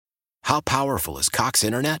How powerful is Cox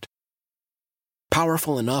Internet?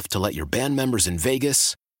 Powerful enough to let your band members in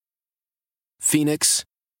Vegas, Phoenix,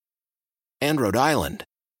 and Rhode Island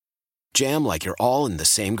jam like you're all in the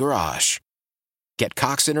same garage. Get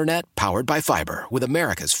Cox Internet powered by fiber with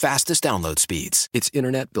America's fastest download speeds. It's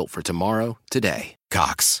internet built for tomorrow, today.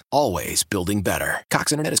 Cox, always building better.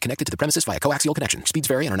 Cox Internet is connected to the premises via coaxial connection. Speeds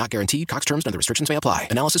vary and are not guaranteed. Cox terms and other restrictions may apply.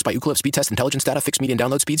 Analysis by Ookla Speed Test Intelligence Data. Fixed median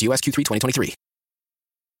download speeds. US Q3 2023.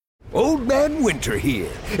 Old Man Winter here.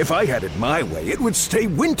 If I had it my way, it would stay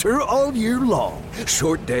winter all year long.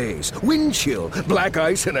 Short days, wind chill, black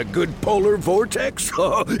ice, and a good polar vortex.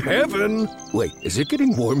 Oh, heaven! Wait, is it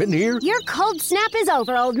getting warm in here? Your cold snap is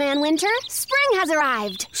over, Old Man Winter. Spring has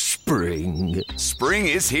arrived. Spring. Spring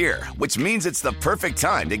is here, which means it's the perfect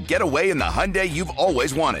time to get away in the Hyundai you've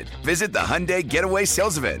always wanted. Visit the Hyundai Getaway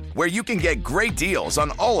Sales Event, where you can get great deals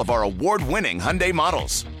on all of our award-winning Hyundai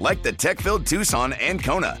models, like the tech-filled Tucson and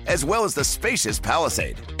Kona, as well as the spacious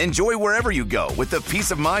Palisade. Enjoy wherever you go with the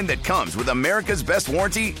peace of mind that comes with America's best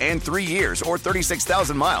warranty and 3 years or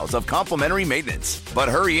 36,000 miles of complimentary maintenance. But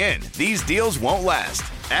hurry in, these deals won't last.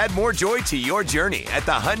 Add more joy to your journey at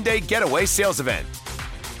the Hyundai Getaway Sales Event.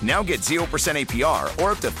 Now get 0% APR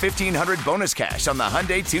or up to $1,500 bonus cash on the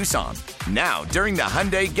Hyundai Tucson. Now, during the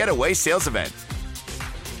Hyundai Getaway Sales Event.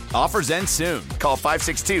 Offers end soon. Call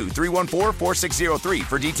 562-314-4603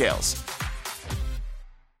 for details.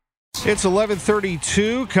 It's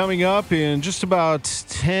 11:32 coming up in just about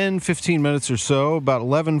 10-15 minutes or so. About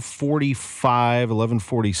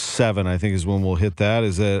 11:47, I think is when we'll hit that,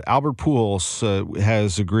 is that Albert Pujols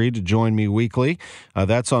has agreed to join me weekly.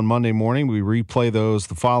 That's on Monday morning. We replay those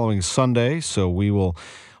the following Sunday. So we will,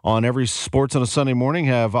 on every Sports on a Sunday morning,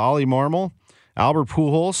 have Ollie Marmol, Albert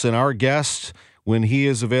Pujols, and our guest when he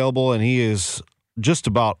is available, and he is just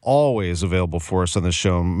about always available for us on the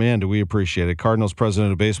show. Man, do we appreciate it. Cardinals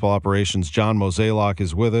President of Baseball Operations, John Mozeliak,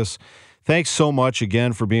 is with us. Thanks so much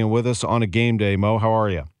again for being with us on a game day. Mo, how are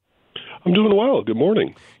you? I'm doing well. Good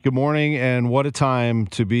morning. Good morning, and what a time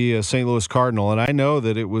to be a St. Louis Cardinal. And I know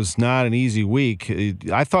that it was not an easy week.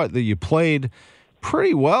 I thought that you played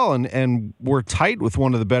pretty well and were tight with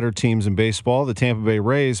one of the better teams in baseball, the Tampa Bay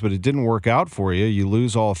Rays, but it didn't work out for you. You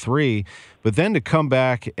lose all three. But then to come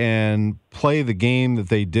back and play the game that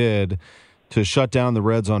they did to shut down the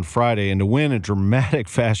Reds on Friday and to win in dramatic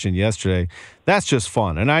fashion yesterday, that's just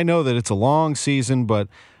fun. And I know that it's a long season, but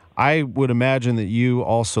I would imagine that you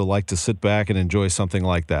also like to sit back and enjoy something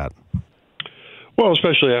like that. Well,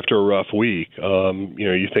 especially after a rough week.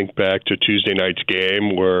 You think back to Tuesday night's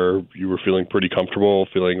game where you were feeling pretty comfortable,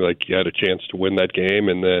 feeling like you had a chance to win that game,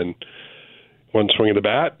 and then one swing of the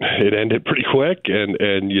bat, it ended pretty quick, and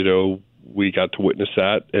we got to witness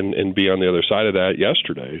that and be on the other side of that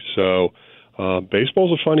yesterday. So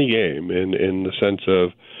baseball's a funny game in the sense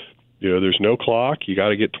of, there's no clock. You got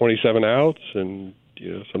to get 27 outs, and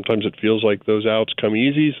sometimes it feels like those outs come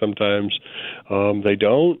easy. Sometimes they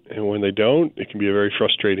don't, and when they don't, it can be a very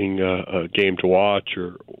frustrating game to watch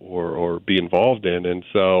or be involved in. And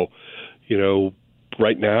so,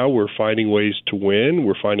 right now we're finding ways to win.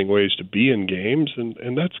 We're finding ways to be in games,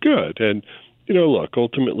 and that's good. And look,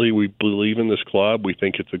 ultimately we believe in this club. We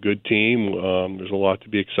think it's a good team. There's a lot to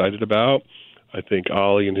be excited about. I think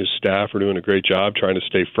Ollie and his staff are doing a great job trying to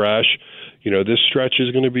stay fresh. This stretch is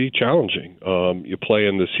going to be challenging. You play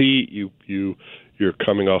in this heat. You're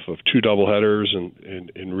coming off of 2 doubleheaders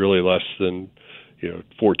in really less than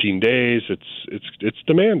 14 days. It's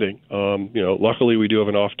demanding. Luckily we do have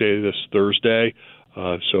an off day this Thursday,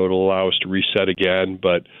 so it'll allow us to reset again.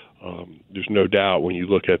 But there's no doubt when you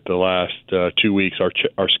look at the last 2 weeks,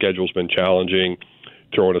 our schedule's been challenging.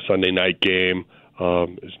 Throwing a Sunday night game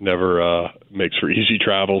is never makes for easy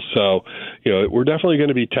travel. So, we're definitely going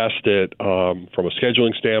to be tested from a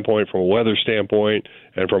scheduling standpoint, from a weather standpoint,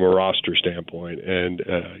 and from a roster standpoint. And,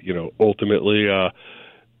 ultimately,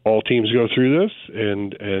 all teams go through this,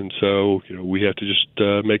 and so we have to just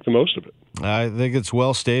make the most of it. I think it's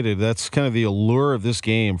well stated. That's kind of the allure of this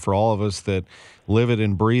game for all of us that live it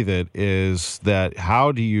and breathe it, is that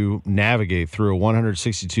how do you navigate through a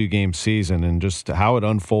 162-game season, and just how it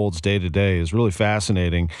unfolds day to day is really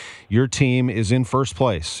fascinating. Your team is in first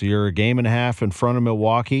place. You're a game and a half in front of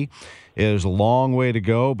Milwaukee. There's a long way to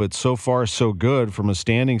go, but so far so good from a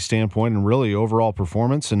standing standpoint and really overall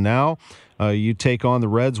performance. And now you take on the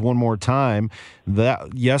Reds one more time.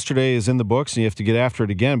 That yesterday is in the books, and you have to get after it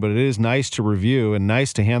again, but it is nice to review and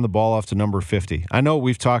nice to hand the ball off to number 50. I know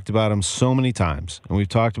we've talked about him so many times, and we've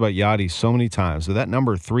talked about Yadi so many times, but that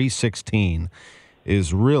number 316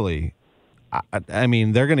 is really, I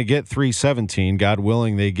mean, they're going to get 317, God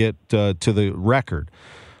willing they get to the record.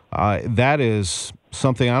 That is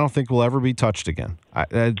something I don't think will ever be touched again.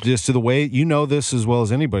 Just to the way, you know this as well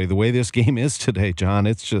as anybody, the way this game is today, John,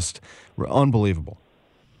 it's just unbelievable.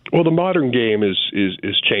 Well, the modern game is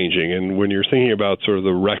changing, and when you're thinking about sort of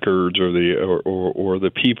the records or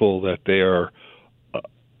the people that they are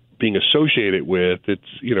being associated with,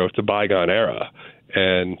 it's a bygone era,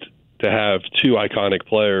 and to have two iconic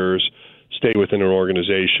players stay within an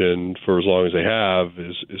organization for as long as they have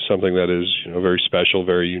is something that is very special,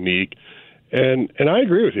 very unique. And I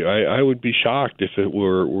agree with you. I would be shocked if it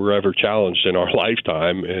were ever challenged in our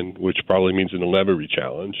lifetime, and which probably means it'll never be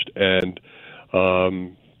challenged. And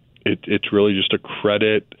it's really just a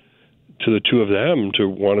credit to the two of them to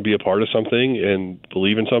want to be a part of something and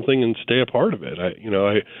believe in something and stay a part of it.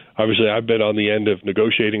 Obviously I've been on the end of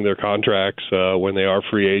negotiating their contracts when they are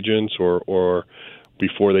free agents or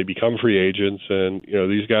before they become free agents, and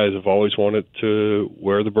these guys have always wanted to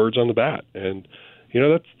wear the birds on the bat, and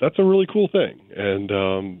that's a really cool thing. And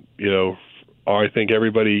I think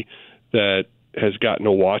everybody that has gotten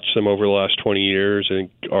to watch them over the last 20 years, and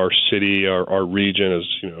our city, our region is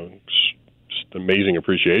just amazing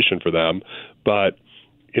appreciation for them. But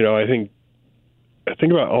I think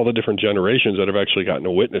about all the different generations that have actually gotten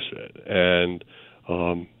to witness it, and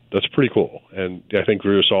that's pretty cool. And I think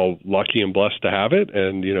we're just all lucky and blessed to have it.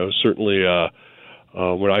 And certainly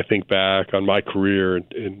when I think back on my career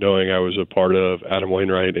and knowing I was a part of Adam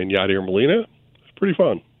Wainwright and Yadier Molina, it's pretty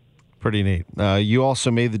fun. Pretty neat. You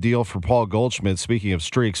also made the deal for Paul Goldschmidt. Speaking of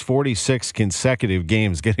streaks, 46 consecutive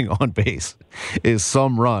games getting on base is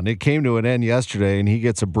some run. It came to an end yesterday, and he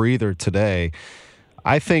gets a breather today.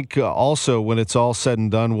 I think also when it's all said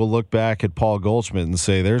and done, we'll look back at Paul Goldschmidt and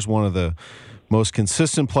say there's one of the most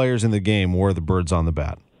consistent players in the game, wore the birds on the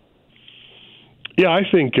bat. Yeah, I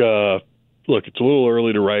think, look, it's a little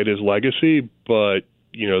early to write his legacy, but,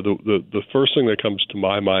 the first thing that comes to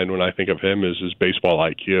my mind when I think of him is his baseball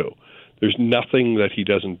IQ. There's nothing that he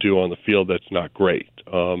doesn't do on the field that's not great.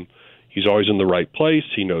 He's always in the right place.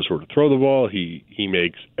 He knows where to throw the ball. He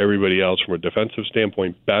makes everybody else from a defensive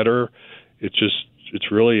standpoint better. It's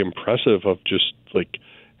really impressive of just like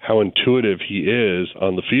how intuitive he is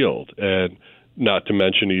on the field. And not to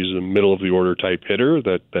mention he's a middle of the order type hitter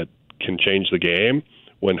that can change the game.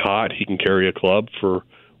 When hot, he can carry a club for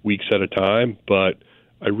weeks at a time. But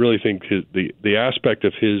I really think the aspect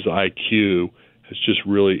of his IQ has just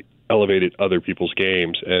really elevated other people's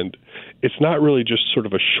games. And it's not really just sort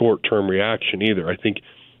of a short-term reaction either. I think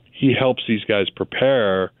he helps these guys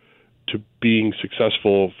prepare to being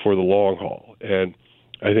successful for the long haul. And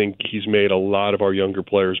I think he's made a lot of our younger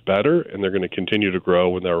players better, and they're going to continue to grow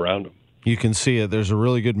when they're around him. You can see it. There's a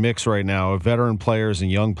really good mix right now of veteran players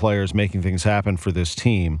and young players making things happen for this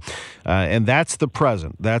team. And that's the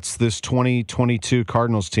present. That's this 2022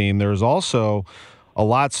 Cardinals team. There's also a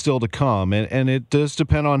lot still to come, and it does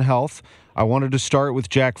depend on health. I wanted to start with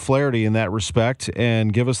Jack Flaherty in that respect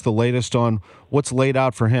and give us the latest on what's laid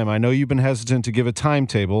out for him. I know you've been hesitant to give a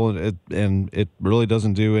timetable, and it really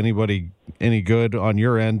doesn't do anybody any good on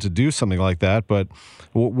your end to do something like that, but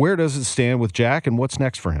where does it stand with Jack, and what's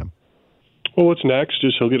next for him? Well, what's next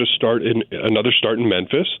is he'll get another start in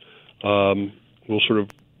Memphis. We'll sort of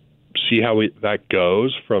see how that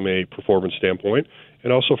goes from a performance standpoint,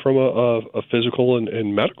 and also from a physical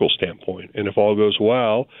and medical standpoint. And if all goes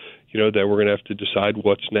well, then we're going to have to decide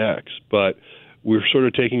what's next. But we're sort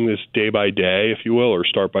of taking this day by day, if you will, or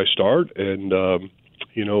start by start. And,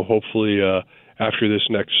 hopefully after this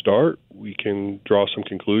next start, we can draw some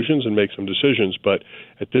conclusions and make some decisions. But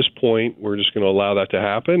at this point, we're just going to allow that to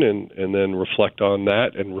happen and then reflect on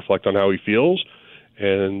that and reflect on how he feels,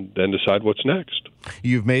 and then decide what's next.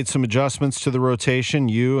 You've made some adjustments to the rotation,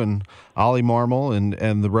 you and Ollie Marmol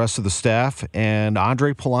and the rest of the staff, and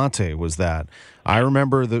Andre Pallante was that. I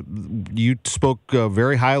remember that you spoke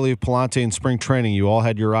very highly of Pallante in spring training. You all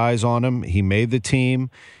had your eyes on him. He made the team.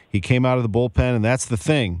 He came out of the bullpen, and that's the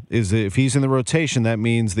thing, is that if he's in the rotation, that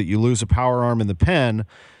means that you lose a power arm in the pen.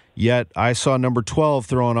 Yet I saw number 12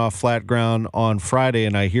 throwing off flat ground on Friday,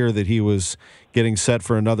 and I hear that he was getting set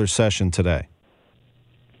for another session today.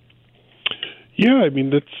 Yeah, I mean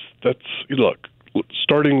that's look.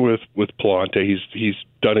 Starting with Pallante, he's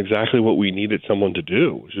done exactly what we needed someone to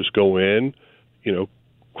do. Just go in,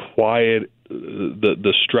 quiet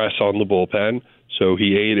the stress on the bullpen. So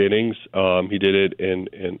he 8 innings. He did it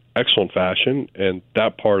in excellent fashion, and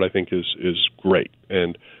that part I think is great.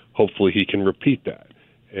 And hopefully he can repeat that.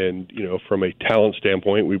 And from a talent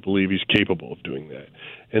standpoint, we believe he's capable of doing that.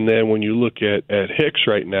 And then when you look at Hicks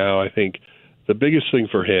right now, I think the biggest thing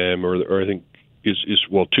for him, or I think is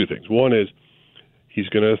two things. One is he's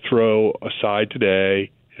going to throw a side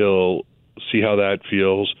today. He'll see how that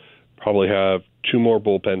feels. Probably have 2 more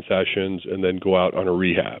bullpen sessions, and then go out on a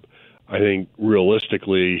rehab. I think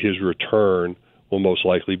realistically his return will most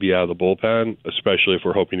likely be out of the bullpen, especially if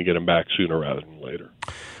we're hoping to get him back sooner rather than later.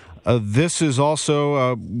 This is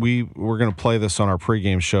also, we're going to play this on our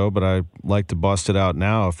pregame show, but I'd like to bust it out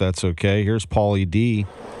now if that's okay. Here's Paulie D.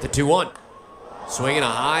 The 2-1. Swinging a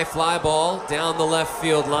high fly ball down the left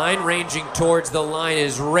field line. Ranging towards the line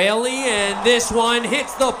is Raley, and this one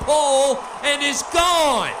hits the pole and is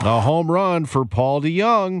gone. A home run for Paul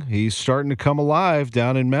DeJong. He's starting to come alive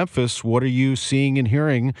down in Memphis. What are you seeing and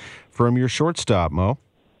hearing from your shortstop, Mo?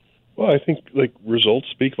 Well, I think results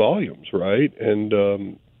speak volumes, right?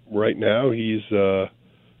 And right now he's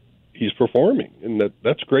performing, and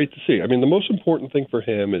that's great to see. I mean, the most important thing for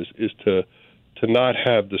him is to not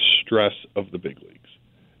have the stress of the big leagues,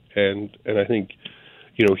 and I think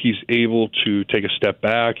he's able to take a step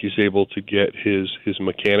back. He's able to get his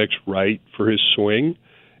mechanics right for his swing,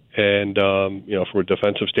 and from a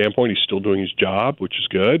defensive standpoint, he's still doing his job, which is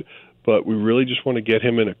good. But we really just want to get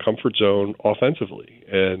him in a comfort zone offensively,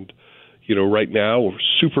 and right now we're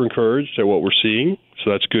super encouraged at what we're seeing, so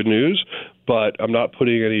that's good news. But I'm not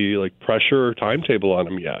putting any pressure or timetable on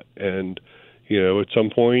him yet, and at some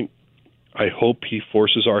point, I hope he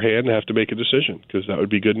forces our hand to have to make a decision, because that would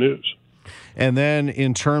be good news. And then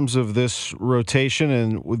in terms of this rotation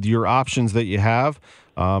and with your options that you have,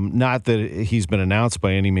 not that he's been announced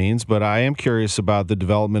by any means, but I am curious about the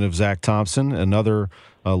development of Zach Thompson, another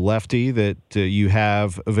lefty that you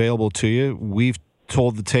have available to you. We've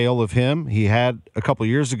told the tale of him. He had a couple of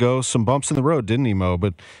years ago some bumps in the road, didn't he, Mo?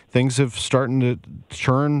 But things have starting to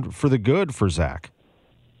turn for the good for Zach.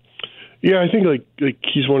 Yeah, I think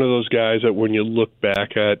he's one of those guys that when you look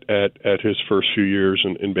back at his first few years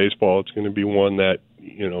in baseball, it's going to be one that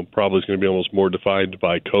probably is going to be almost more defined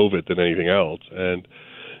by COVID than anything else. And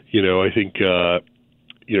I think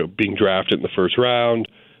being drafted in the first round,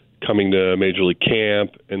 coming to Major League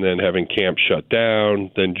camp, and then having camp shut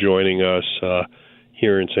down, then joining us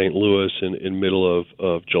here in St. Louis in middle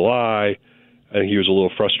of July, I think he was a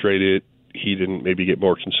little frustrated. He didn't maybe get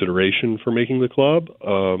more consideration for making the club.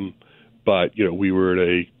 But, we were at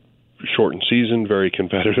a shortened season, very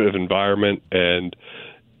competitive environment, and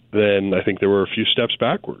then I think there were a few steps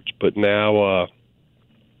backwards. But now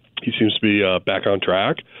he seems to be back on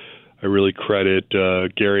track. I really credit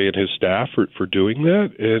Gary and his staff for doing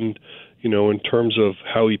that. And, in terms of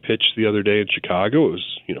how he pitched the other day in Chicago, it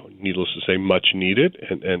was, needless to say, much needed,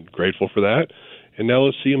 and grateful for that. And now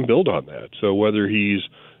let's see him build on that. So whether he's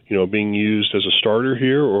being used as a starter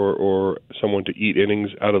here or someone to eat innings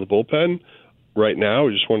out of the bullpen, right now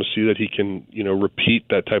I just want to see that he can, repeat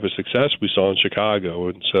that type of success we saw in Chicago.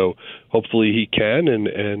 And so hopefully he can,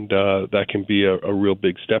 and that can be a real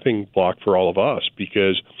big stepping block for all of us,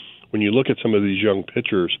 because when you look at some of these young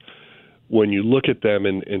pitchers, when you look at them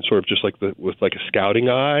and sort of just with a scouting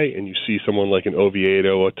eye, and you see someone like an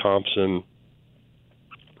Oviedo, a Thompson,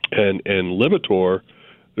 and Liberatore,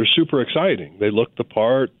 they're super exciting. They look the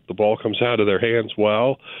part. The ball comes out of their hands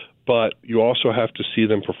well, but you also have to see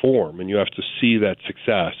them perform, and you have to see that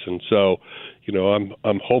success. And so,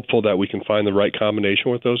 I'm hopeful that we can find the right combination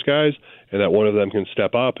with those guys, and that one of them can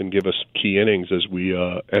step up and give us key innings as we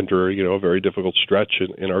enter, a very difficult stretch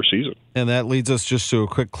in our season. And that leads us just to a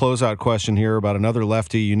quick closeout question here about another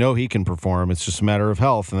lefty. He can perform. It's just a matter of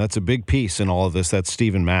health, and that's a big piece in all of this. That's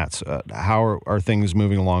Steven Matz. How are things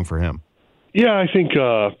moving along for him? Yeah, I think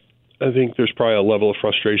there's probably a level of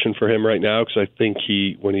frustration for him right now, because I think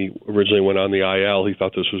when he originally went on the IL, he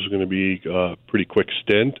thought this was going to be a pretty quick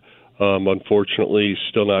stint. Unfortunately, he's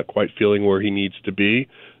still not quite feeling where he needs to be.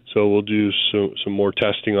 So we'll do some more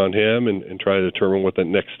testing on him and try to determine what that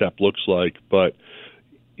next step looks like. But,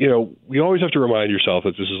 we always have to remind yourself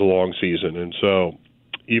that this is a long season. And so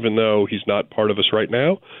even though he's not part of us right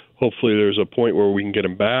now, hopefully there's a point where we can get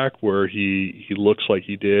him back, where he looks like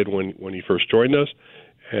he did when he first joined us,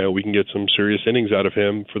 and we can get some serious innings out of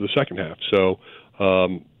him for the second half. So,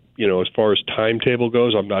 as far as timetable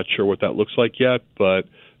goes, I'm not sure what that looks like yet, but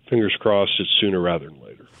fingers crossed it's sooner rather than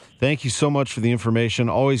later. Thank you so much for the information.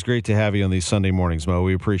 Always great to have you on these Sunday mornings, Mo.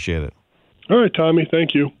 We appreciate it. All right, Tommy.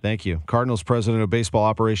 Thank you. Thank you. Cardinals President of Baseball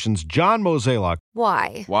Operations, John Mozeliak.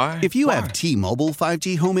 Why? If you have T-Mobile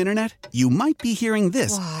 5G home internet, you might be hearing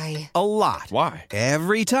this Why? a lot. Why?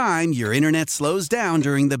 Every time your internet slows down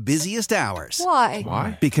during the busiest hours.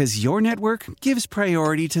 Why? Because your network gives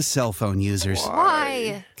priority to cell phone users.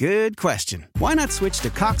 Why? Good question. Why not switch to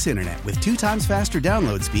Cox Internet with 2 times faster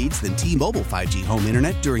download speeds than T-Mobile 5G home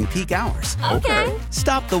internet during peak hours? Okay.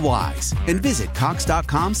 Stop the whys and visit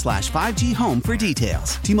cox.com/5G home for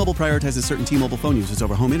details. T-Mobile prioritizes certain T-Mobile phone users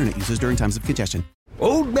over home internet users during times of congestion.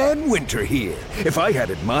 Old Man Winter here. If I had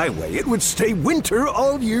it my way, it would stay winter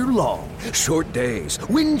all year long. Short days,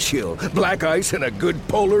 wind chill, black ice, and a good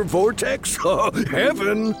polar vortex. Oh,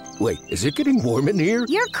 heaven! Wait, is it getting warm in here?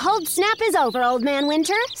 Your cold snap is over, Old Man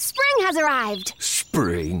Winter. Spring has arrived.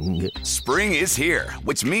 Spring. Spring is here,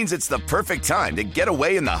 which means it's the perfect time to get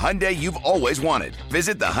away in the Hyundai you've always wanted.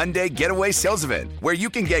 Visit the Hyundai Getaway Sales Event, where you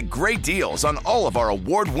can get great deals on all of our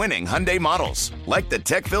award-winning Hyundai models, like the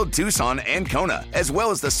tech-filled Tucson and Kona, as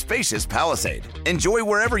well as the spacious Palisade. Enjoy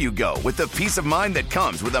wherever you go with the peace of mind that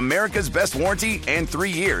comes with America's best warranty and 3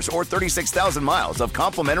 years or 36,000 miles of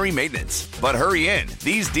complimentary maintenance. But hurry in,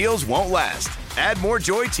 these deals won't last. Add more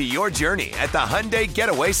joy to your journey at the Hyundai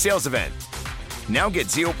Getaway Sales Event. Now get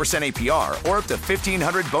 0% APR or up to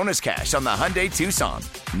 $1,500 bonus cash on the Hyundai Tucson.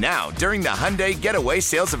 Now, during the Hyundai Getaway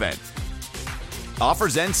Sales Event.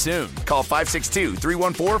 Offers end soon. Call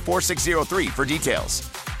 562-314-4603 for details.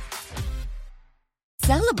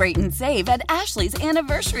 Celebrate and save at Ashley's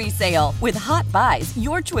Anniversary Sale. With Hot Buys,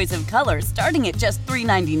 your choice of colors starting at just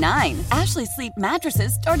 $3.99. Ashley Sleep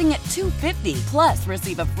mattresses starting at $2.50. Plus,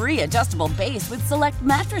 receive a free adjustable base with select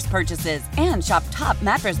mattress purchases. And shop top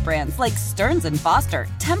mattress brands like Stearns & Foster,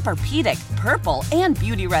 Tempur-Pedic, Purple, and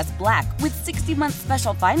Beautyrest Black with 60-month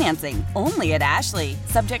special financing. Only at Ashley.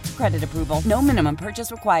 Subject to credit approval. No minimum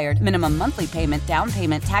purchase required. Minimum monthly payment, down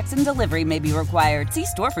payment, tax, and delivery may be required. See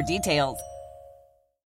store for details.